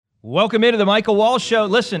Welcome into the Michael Walsh Show.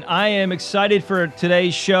 Listen, I am excited for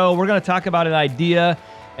today's show. We're going to talk about an idea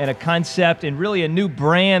and a concept and really a new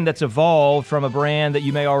brand that's evolved from a brand that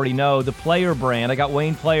you may already know, the Player brand. I got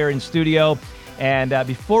Wayne Player in studio. And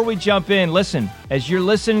before we jump in, listen, as you're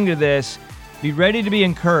listening to this, be ready to be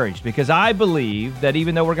encouraged, because I believe that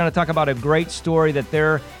even though we're going to talk about a great story that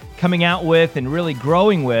they're coming out with and really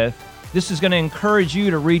growing with, this is going to encourage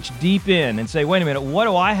you to reach deep in and say, wait a minute, what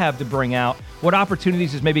do I have to bring out? What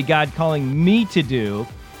opportunities is maybe God calling me to do?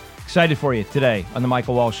 Excited for you today on the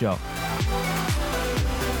Michael Walsh Show.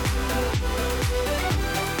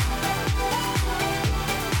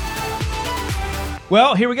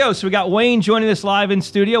 Well, here we go. So we got Wayne joining us live in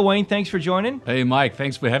studio. Wayne, thanks for joining. Hey, Mike,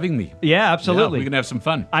 thanks for having me. Yeah, absolutely. Yeah, we're going to have some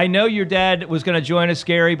fun. I know your dad was going to join us,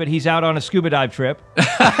 Gary, but he's out on a scuba dive trip.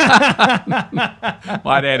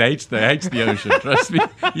 My dad hates the ocean. Trust me,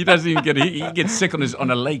 he doesn't even he gets sick on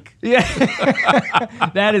a lake. Yeah,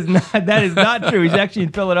 that is not true. He's actually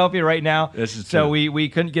in Philadelphia right now. This is so true. we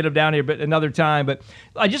couldn't get him down here, but another time. But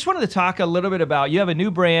I just wanted to talk a little bit about, you have a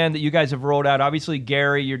new brand that you guys have rolled out. Obviously,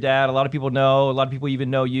 Gary, your dad, a lot of people know. A lot of people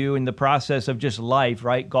even know you in the process of just life,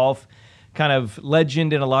 right? Golf kind of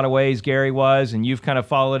legend in a lot of ways, Gary was, and you've kind of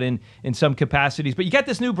followed in some capacities. But you got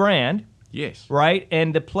this new brand. Yes. Right?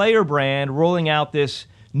 And the Player brand rolling out this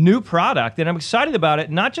new product. And I'm excited about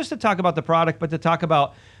it, not just to talk about the product, but to talk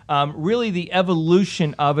about really the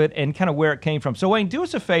evolution of it and kind of where it came from. So, Wayne, do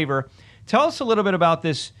us a favor. Tell us a little bit about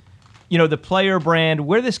this, the Player brand,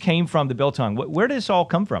 where this came from, the Biltong. Where did this all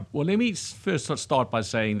come from? Well, let me first start by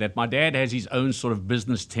saying that my dad has his own sort of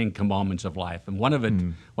business 10 commandments of life. And one of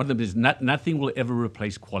them is nothing will ever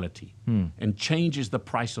replace quality. And change is the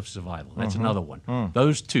price of survival. That's another one.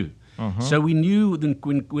 Those two. So we knew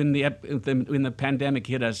when the pandemic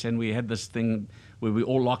hit us and we had this thing where we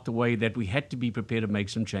all locked away that we had to be prepared to make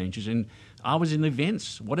some changes. And I was in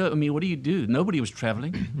events. What do you do? Nobody was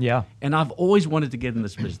traveling. Yeah. And I've always wanted to get in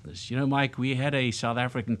this business. Mike, we had a South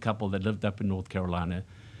African couple that lived up in North Carolina.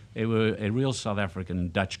 They were a real South African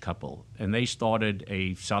Dutch couple. And they started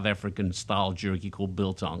a South African style jerky called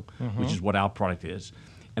Biltong, which is what our product is.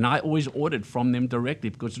 And I always ordered from them directly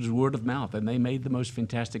because it was word of mouth, and they made the most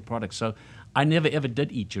fantastic products. So I never, ever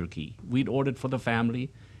did eat jerky. We'd ordered for the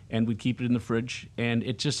family, and we'd keep it in the fridge. And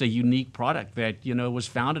it's just a unique product that, was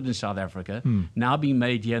founded in South Africa, now being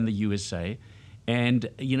made here in the USA. And,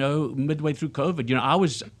 midway through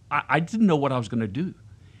COVID, I didn't know what I was going to do.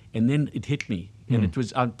 And then it hit me. And it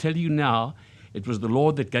was, I'll tell you now, it was the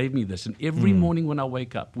Lord that gave me this. And every morning when I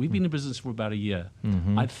wake up, we've been in business for about a year.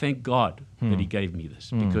 I thank God that He gave me this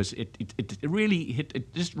because it really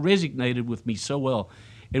it just resonated with me so well.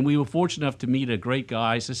 And we were fortunate enough to meet a great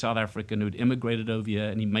guy, he's a South African who'd immigrated over here,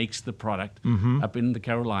 and he makes the product up in the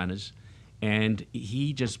Carolinas. And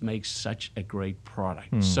he just makes such a great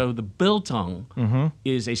product. So the Biltong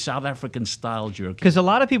is a South African style jerky. Because a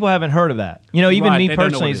lot of people haven't heard of that. Even Right, me they don't know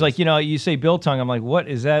personally, what it's it like, you say Biltong, I'm like, what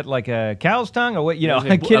is that, like a cow's tongue or what?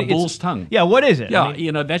 A bull's tongue. Yeah, what is it?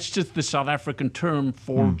 Yeah, that's just the South African term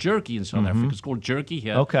for jerky in South Africa. It's called jerky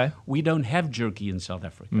here. Okay. We don't have jerky in South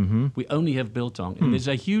Africa. We only have Biltong. And there's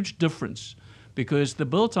a huge difference because the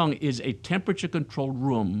Biltong is a temperature-controlled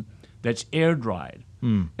room that's air-dried.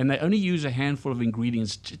 And they only use a handful of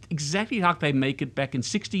ingredients, exactly how they make it back in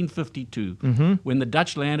 1652 when the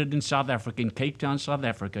Dutch landed in South Africa, in Cape Town, South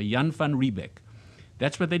Africa, Jan van Riebeck.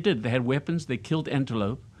 That's what they did. They had weapons, they killed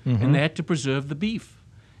antelope, and they had to preserve the beef.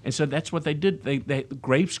 And so that's what they did. The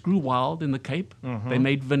grapes grew wild in the Cape. They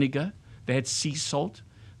made vinegar. They had sea salt.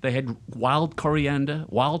 They had wild coriander,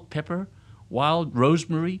 wild pepper, wild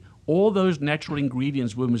rosemary. All those natural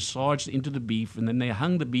ingredients were massaged into the beef, and then they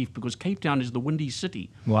hung the beef because Cape Town is the windy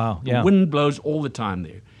city. Wow, The wind blows all the time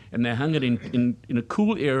there. And they hung it in a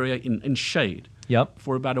cool area in shade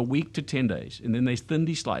for about a week to 10 days. And then they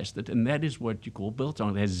thinly sliced it, and that is what you call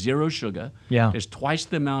Biltong. It has zero sugar. There's twice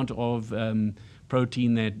the amount of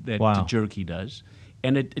protein that the jerky does.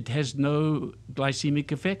 And it has no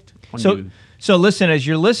glycemic effect on you. So listen, as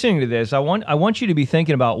you're listening to this, I want you to be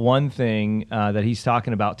thinking about one thing that he's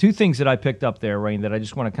talking about. Two things that I picked up there, Wayne, that I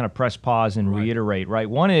just want to kind of press pause and reiterate, right?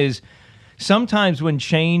 One is sometimes when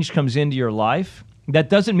change comes into your life, that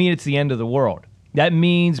doesn't mean it's the end of the world. That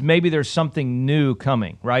means maybe there's something new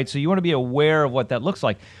coming, right? So you want to be aware of what that looks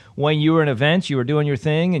like. When you were in events, you were doing your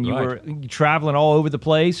thing, and you were traveling all over the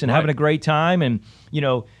place and having a great time, and,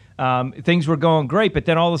 things were going great, but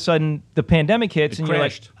then all of a sudden the pandemic hits and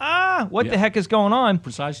crashed. You're like, what the heck is going on?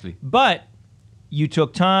 Precisely. But you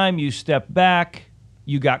took time, you stepped back,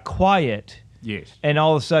 you got quiet, Yes. And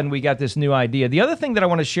all of a sudden, we got this new idea. The other thing that I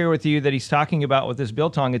want to share with you that he's talking about with this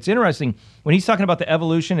biltong, it's interesting when he's talking about the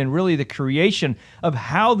evolution and really the creation of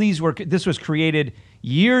how this was created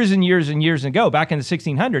years and years and years ago, back in the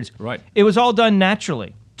 1600s. Right. It was all done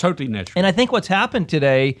naturally. Totally natural. And I think what's happened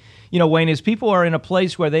today, Wayne, is people are in a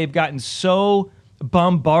place where they've gotten so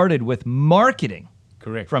bombarded with marketing.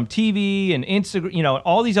 Correct. From TV and Instagram,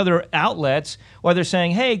 all these other outlets, where they're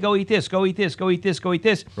saying, hey, go eat this, go eat this, go eat this, go eat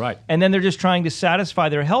this. Right. And then they're just trying to satisfy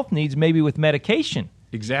their health needs, maybe with medication.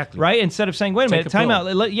 Exactly. Right? Instead of saying, wait a minute, time out.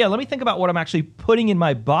 Let me think about what I'm actually putting in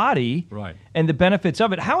my body. Right. And the benefits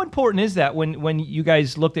of it. How important is that when you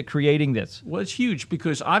guys looked at creating this? Well, it's huge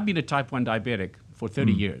because I've been a type 1 diabetic for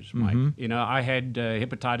 30 years, Mike. I had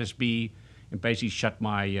hepatitis B and basically shut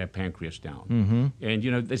my pancreas down.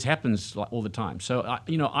 And, this happens all the time. So,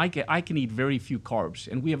 I can eat very few carbs.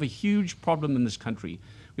 And we have a huge problem in this country.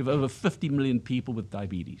 We have over 50 million people with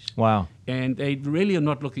diabetes. Wow. And they really are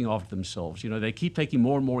not looking after themselves. They keep taking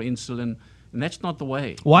more and more insulin. And that's not the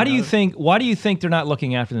way. Why do you think they're not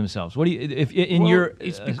looking after themselves? What do you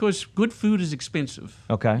it's because good food is expensive.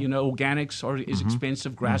 Okay. Organics is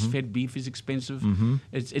expensive. Grass-fed beef is expensive.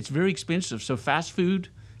 It's very expensive. So fast food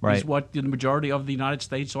is what the majority of the United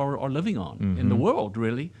States are living on in the world,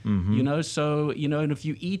 really. So and if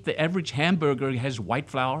you eat, the average hamburger has white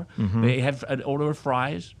flour. They have an order of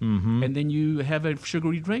fries, and then you have a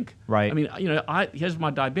sugary drink. Right. I mean, here's my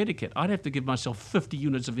diabetic kit. I'd have to give myself 50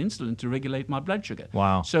 units of insulin to regulate my blood sugar.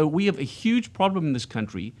 Wow. So we have a huge problem in this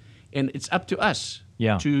country, and it's up to us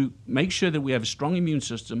to make sure that we have a strong immune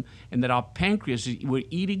system and that our pancreas, we're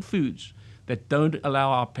eating foods that don't allow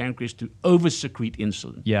our pancreas to over-secrete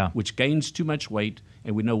insulin, which gains too much weight,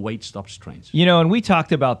 and we know weight stops trains. And we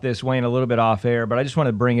talked about this, Wayne, a little bit off air, but I just want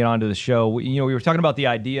to bring it onto the show. We were talking about the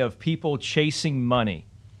idea of people chasing money.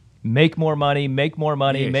 Make more money, make more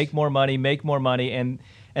money, make more money, make more money, and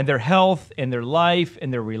their health and their life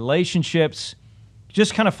and their relationships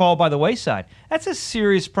just kind of fall by the wayside. That's a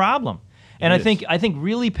serious problem. And I think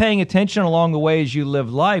really paying attention along the way as you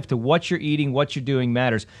live life to what you're eating, what you're doing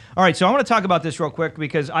matters. All right, so I want to talk about this real quick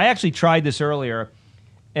because I actually tried this earlier,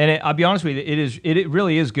 and I'll be honest with you, it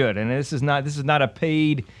really is good. And this is not a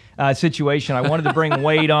paid situation. I wanted to bring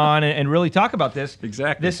Wade on and really talk about this.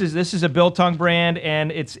 Exactly. This is a biltong brand,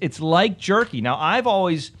 and it's like jerky. Now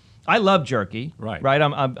I love jerky. Right.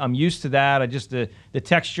 I'm used to that. The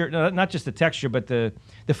texture, not just the texture, but the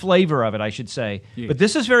flavor of it, I should say. Yes. But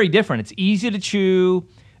this is very different. It's easy to chew.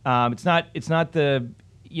 It's not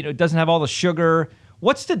it doesn't have all the sugar.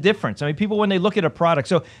 What's the difference? I mean, people when they look at a product.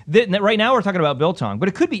 So right now we're talking about biltong, but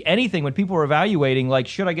it could be anything when people are evaluating, like,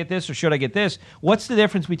 should I get this or should I get this? What's the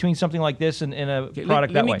difference between something like this and a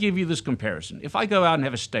product that way? Let me give you this comparison. If I go out and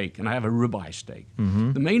have a steak and I have a ribeye steak,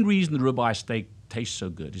 the main reason the ribeye steak tastes so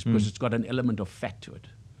good is because it's got an element of fat to it.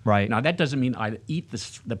 Right. Now, that doesn't mean I eat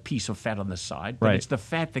the piece of fat on the side, but it's the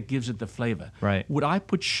fat that gives it the flavor. Right. Would I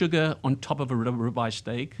put sugar on top of a ribeye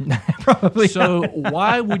steak? Probably So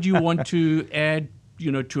why would you want to add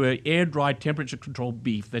to an air-dried, temperature-controlled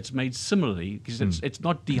beef that's made similarly, because it's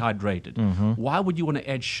not dehydrated. Why would you want to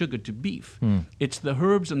add sugar to beef? It's the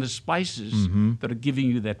herbs and the spices that are giving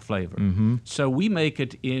you that flavor. So we make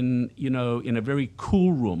it in a very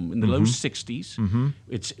cool room in the low 60s.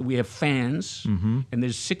 We have fans, and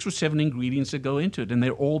there's 6 or 7 ingredients that go into it, and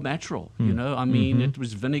they're all natural. It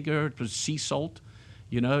was vinegar, it was sea salt.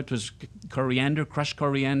 It was coriander, crushed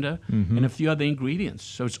coriander, and a few other ingredients.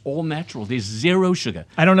 So it's all natural. There's zero sugar.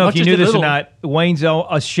 I don't know if you knew this or not. Wayne's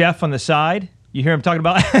a chef on the side. You hear him talking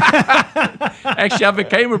about? Actually, I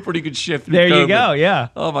became a pretty good chef. There you go, yeah.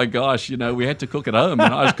 Oh my gosh, we had to cook at home,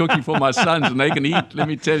 and I was cooking for my sons, and they can eat. Let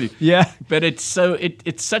me tell you. Yeah. But it's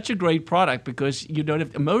such a great product because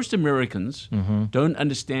most Americans don't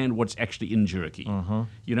understand what's actually in jerky.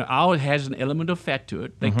 Ours has an element of fat to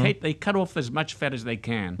it. They cut off as much fat as they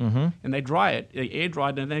can, and they dry it. They air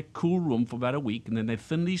dry it in a cool room for about a week, and then they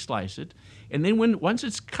thinly slice it. And then once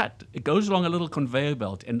it's cut, it goes along a little conveyor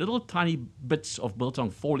belt, and little tiny bits of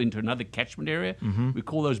biltong fall into another catchment area. We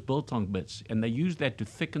call those biltong bits, and they use that to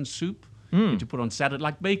thicken soup and to put on salad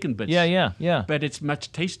like bacon bits. Yeah. But it's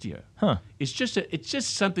much tastier. Huh. It's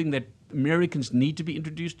just something that Americans need to be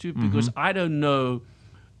introduced to because I don't know.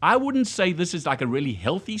 I wouldn't say this is like a really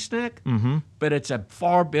healthy snack, but it's a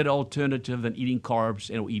far better alternative than eating carbs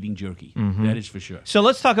or eating jerky. That is for sure. So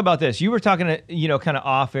let's talk about this. You were talking, kind of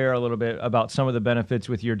off air a little bit about some of the benefits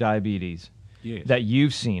with your diabetes that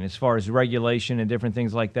you've seen as far as regulation and different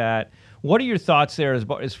things like that. What are your thoughts there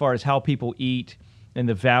as far as how people eat and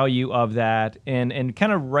the value of that, and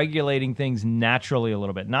kind of regulating things naturally a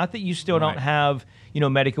little bit. Not that you still don't have,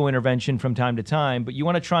 medical intervention from time to time, but you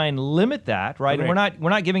want to try and limit that, right? Correct. And we're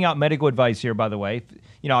not giving out medical advice here, by the way.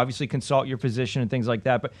 Obviously consult your physician and things like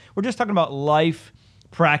that, but we're just talking about life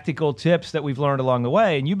practical tips that we've learned along the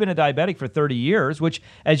way. And you've been a diabetic for 30 years, which,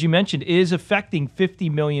 as you mentioned, is affecting 50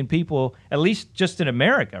 million people, at least just in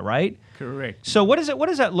America, right? Correct. So what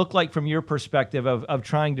does that look like from your perspective of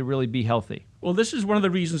trying to really be healthy? Well, this is one of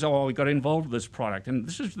the reasons why we got involved with this product, and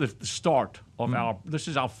this is the start of this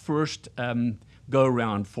is our first go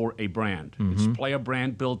around for a brand. It's player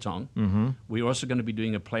brand Biltong. We're also going to be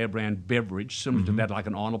doing a player brand beverage, similar to that, like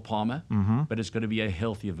an Arnold Palmer, but it's going to be a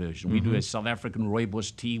healthier version. We do a South African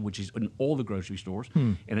rooibos tea, which is in all the grocery stores,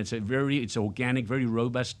 and it's organic, very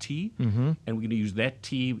robust tea, and we're going to use that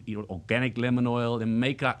tea, organic lemon oil, and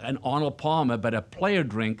make an Arnold Palmer, but a player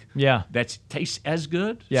drink that tastes as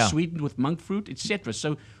good, sweetened with monk fruit, etc.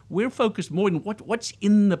 So we're focused more on what's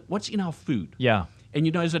in our food. Yeah.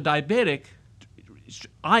 And as a diabetic,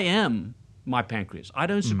 I am my pancreas. I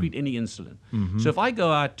don't secrete any insulin. So if I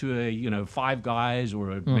go out to a Five Guys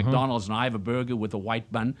or a McDonald's and I have a burger with a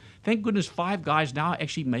white bun, thank goodness Five Guys now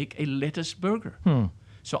actually make a lettuce burger.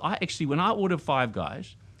 So when I order Five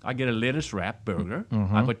Guys, I get a lettuce wrap burger.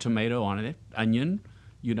 I put tomato on it, onion.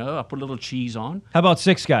 I put a little cheese on. How about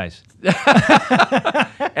Six Guys?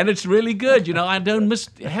 And it's really good. I don't miss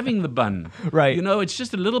having the bun. Right. It's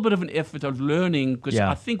just a little bit of an effort of learning, because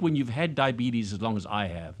I think when you've had diabetes as long as I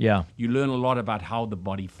have, you learn a lot about how the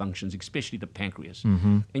body functions, especially the pancreas.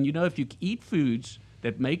 And if you eat foods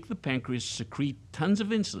that make the pancreas secrete tons of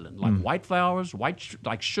insulin, like white flours,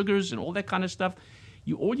 like sugars and all that kind of stuff,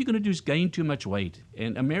 all you're going to do is gain too much weight.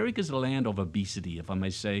 And America's a land of obesity, if I may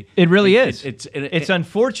say. It really is. It's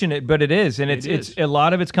unfortunate, but it is. And it's a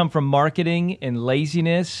lot of it's come from marketing and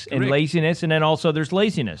laziness, and then also there's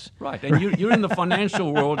laziness. Right. And you're in the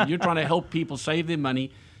financial world, and you're trying to help people save their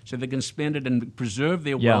money so they can spend it and preserve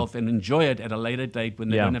their wealth and enjoy it at a later date when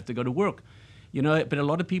they don't have to go to work. But a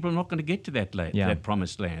lot of people are not going to get to that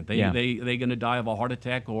promised land. They're going to die of a heart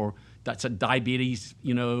attack, or that's a diabetes,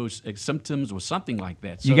 symptoms or something like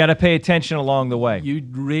that. So you got to pay attention along the way. You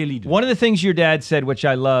really do. One of the things your dad said, which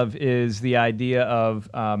I love, is the idea of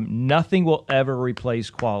nothing will ever replace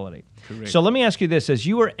quality. Correct. So let me ask you this. As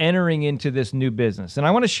you are entering into this new business, and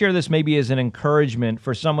I want to share this maybe as an encouragement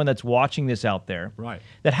for someone that's watching this out there,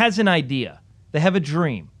 that has an idea, they have a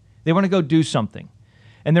dream, they want to go do something.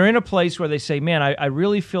 And they're in a place where they say, man, I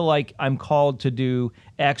really feel like I'm called to do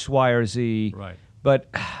X, Y, or Z. Right.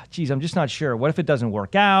 But, geez, I'm just not sure. What if it doesn't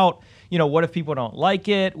work out? What if people don't like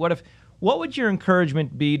it? What would your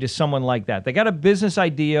encouragement be to someone like that? They got a business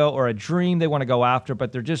idea or a dream they want to go after,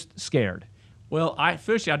 but they're just scared. Well,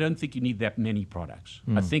 firstly, I don't think you need that many products.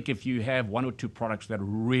 I think if you have one or two products that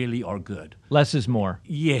really are good. Less is more.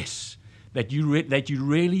 Yes. That you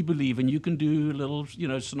really believe, and you can do a little,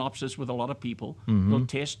 synopsis with a lot of people, little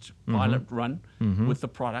test, pilot run with the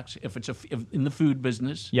products, if it's in the food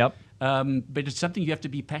business. Yep. But it's something you have to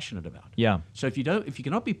be passionate about. Yeah. So if you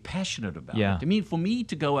cannot be passionate about it, for me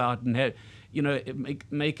to go out and have,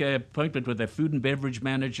 make an appointment with a food and beverage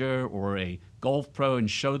manager or a golf pro and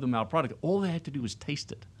show them our product, all they had to do was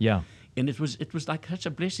taste it. Yeah. And it was like such a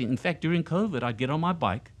blessing. In fact, during COVID, I'd get on my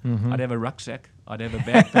bike. I'd have a rucksack. I'd have a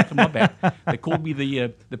backpack on my back. They called me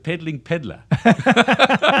the peddling peddler.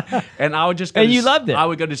 And I would just go. And you loved it. I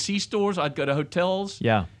would go to C-stores. I'd go to hotels.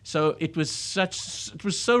 Yeah. So it was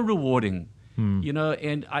so rewarding.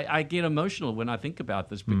 And I get emotional when I think about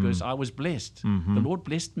this, because I was blessed. The Lord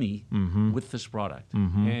blessed me with this product.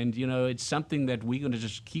 And, it's something that we're going to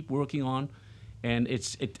just keep working on. And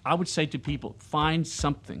I would say to people, find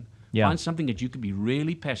something. Yeah. Find something that you can be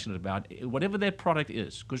really passionate about, whatever that product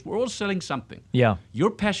is, because we're all selling something. Yeah.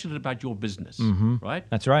 You're passionate about your business, right?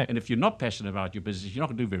 That's right. And if you're not passionate about your business, you're not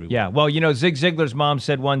going to do very well. Yeah. Well, Zig Ziglar's mom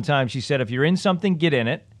said one time, she said, if you're in something, get in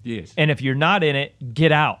it. Yes. And if you're not in it,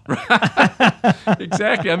 get out.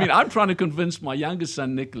 Exactly. I mean, I'm trying to convince my youngest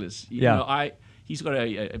son, Nicholas. He's got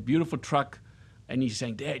a beautiful truck, and he's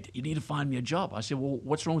saying, Dad, you need to find me a job. I said, well,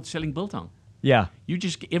 what's wrong with selling biltong? Yeah. You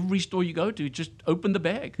just, every store you go to, just open the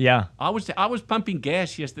bag. Yeah. I was pumping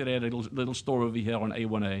gas yesterday at a little store over here on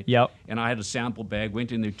A1A. Yep. And I had a sample bag,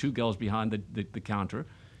 went in there, two girls behind the counter,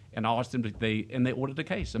 and I asked them they ordered a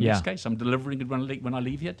case, a mixed case. I'm delivering it when I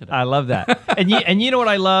leave here today. I love that. and you know what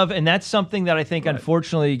I love? And that's something that I think,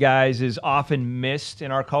 unfortunately, guys, is often missed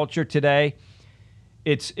in our culture today.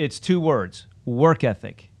 It's two words: work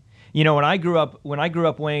ethic. When I grew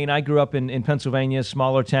up, Wayne, I grew up in Pennsylvania,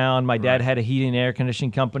 smaller town. My dad had a heating and air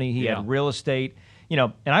conditioning company. He had real estate.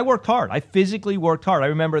 and I worked hard. I physically worked hard. I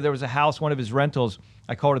remember there was a house, one of his rentals,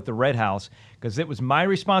 I called it the Red House, because it was my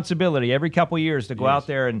responsibility every couple of years to go out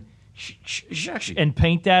there and and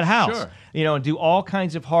paint that house, and do all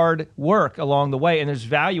kinds of hard work along the way. And there's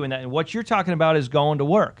value in that. And what you're talking about is going to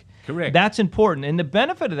work. Correct. That's important. And the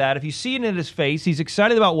benefit of that, if you see it in his face, he's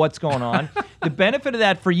excited about what's going on. The benefit of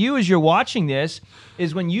that for you as you're watching this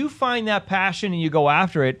is when you find that passion and you go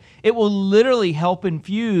after it, it will literally help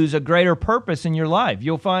infuse a greater purpose in your life.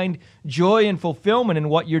 You'll find joy and fulfillment in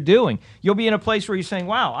what you're doing. You'll be in a place where you're saying,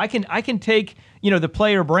 wow, I can take the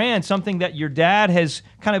Player brand, something that your dad has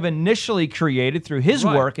kind of initially created through his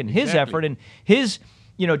work and his effort and his,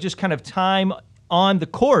 just kind of time on the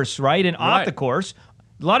course, right? And off the course.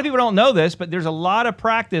 A lot of people don't know this, but there's a lot of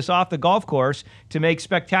practice off the golf course to make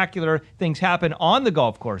spectacular things happen on the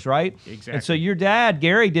golf course, right? Exactly. And so your dad,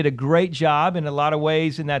 Gary, did a great job in a lot of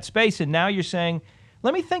ways in that space. And now you're saying,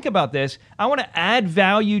 let me think about this. I want to add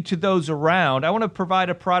value to those around. I want to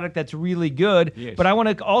provide a product that's really good, but I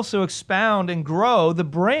want to also expound and grow the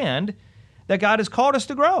brand that God has called us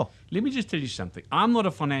to grow. Let me just tell you something. I'm not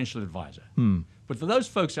a financial advisor. But for those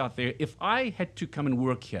folks out there, if I had to come and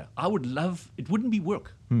work here, I would love, it wouldn't be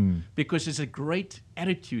work because there's a great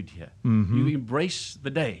attitude here. You embrace the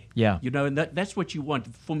day. And that's what you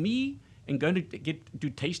want. For me, and going to do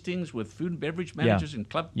tastings with food and beverage managers and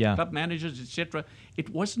club managers, etc., it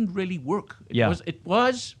wasn't really work. It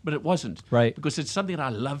was, but it wasn't. Right. Because it's something that I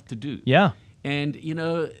love to do. Yeah. And,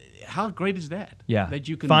 how great is that? Yeah. That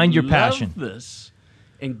you can find your love passion. This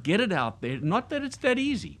and get it out there. Not that it's that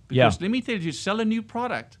easy. Because let me tell you, sell a new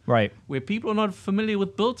product where people are not familiar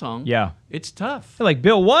with Biltong, it's tough. They're like,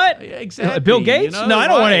 Bill, what? Exactly. Bill Gates? No, I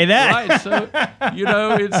don't want any of that. Right. So,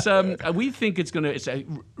 it's we think it's a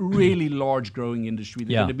really large growing industry.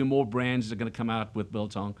 There's going to be more brands that are going to come out with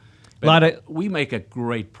Biltong. We make a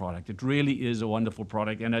great product. It really is a wonderful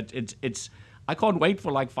product, and it's. I can't wait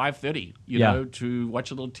for like 5:30, to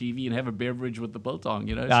watch a little TV and have a beverage with the Biltong,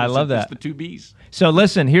 I love that. It's the two Bs. So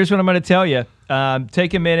listen, here's what I'm going to tell you.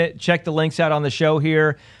 Take a minute, check the links out on the show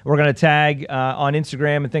here. We're going to tag on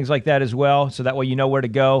Instagram and things like that as well, so that way you know where to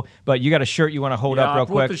go. But you got a shirt you want to hold up real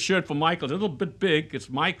quick. I brought the shirt for Michael. It's a little bit big. It's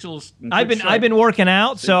Michael's. I've been working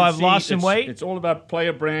out, so I've lost some weight. It's all about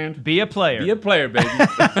Player brand. Be a player. Be a player, baby.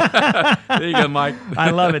 There you go, Mike.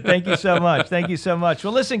 I love it. Thank you so much. Thank you so much.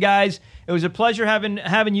 Well, listen, guys, it was a pleasure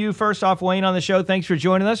having you first off, Wayne, on the show. Thanks for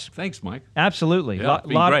joining us. Thanks, Mike. Absolutely. Yeah, it's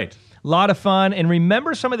been great. A lot of fun. And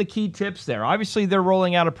remember some of the key tips there. Obviously, they're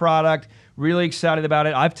rolling out a product. Really excited about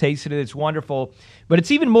it. I've tasted it. It's wonderful. But it's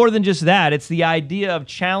even more than just that. It's the idea of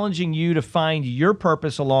challenging you to find your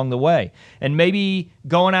purpose along the way. And maybe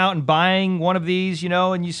going out and buying one of these,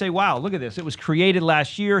 and you say, wow, look at this. It was created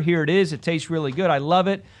last year. Here it is. It tastes really good. I love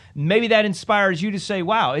it. Maybe that inspires you to say,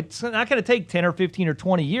 wow, it's not going to take 10 or 15 or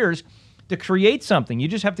 20 years to create something. You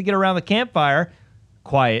just have to get around the campfire.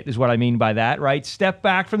 Quiet is what I mean by that, right? Step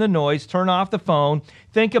back from the noise, turn off the phone,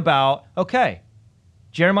 think about, okay,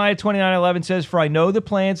 Jeremiah 29:11 says, for I know the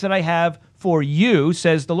plans that I have for you,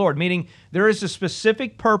 says the Lord, meaning there is a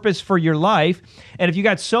specific purpose for your life, and if you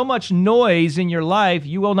got so much noise in your life,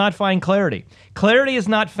 you will not find clarity. Clarity is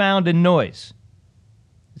not found in noise.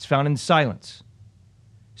 It's found in silence.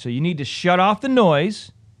 So you need to shut off the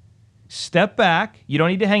noise, step back. You don't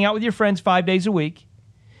need to hang out with your friends 5 days a week.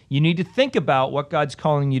 You need to think about what God's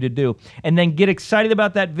calling you to do, and then get excited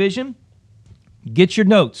about that vision. Get your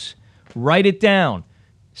notes. Write it down,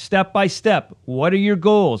 step by step. What are your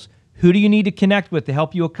goals? Who do you need to connect with to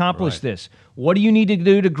help you accomplish this? What do you need to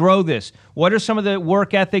do to grow this? What are some of the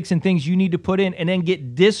work ethics and things you need to put in? And then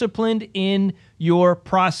get disciplined in your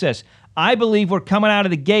process. I believe we're coming out of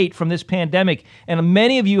the gate from this pandemic, and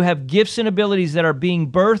many of you have gifts and abilities that are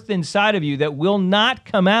being birthed inside of you that will not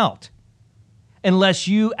come out unless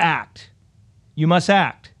you act. You must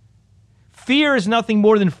act. Fear is nothing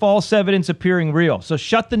more than false evidence appearing real. So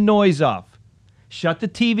shut the noise off. Shut the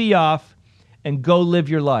TV off and go live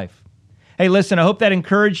your life. Hey, listen, I hope that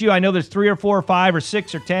encouraged you. I know there's 3 or 4 or 5 or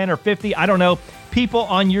 6 or 10 or 50, I don't know, people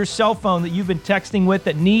on your cell phone that you've been texting with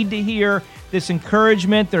that need to hear this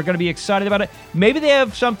encouragement. They're going to be excited about it. Maybe they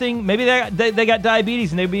have something, maybe they got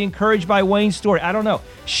diabetes and they'll be encouraged by Wayne's story. I don't know.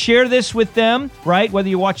 Share this with them, right? Whether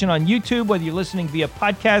you're watching on YouTube, whether you're listening via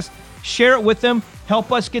podcast, share it with them.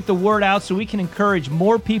 Help us get the word out so we can encourage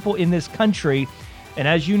more people in this country. And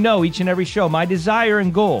as you know, each and every show, my desire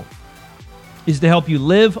and goal is to help you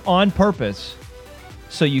live on purpose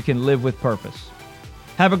so you can live with purpose.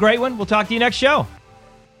 Have a great one. We'll talk to you next show.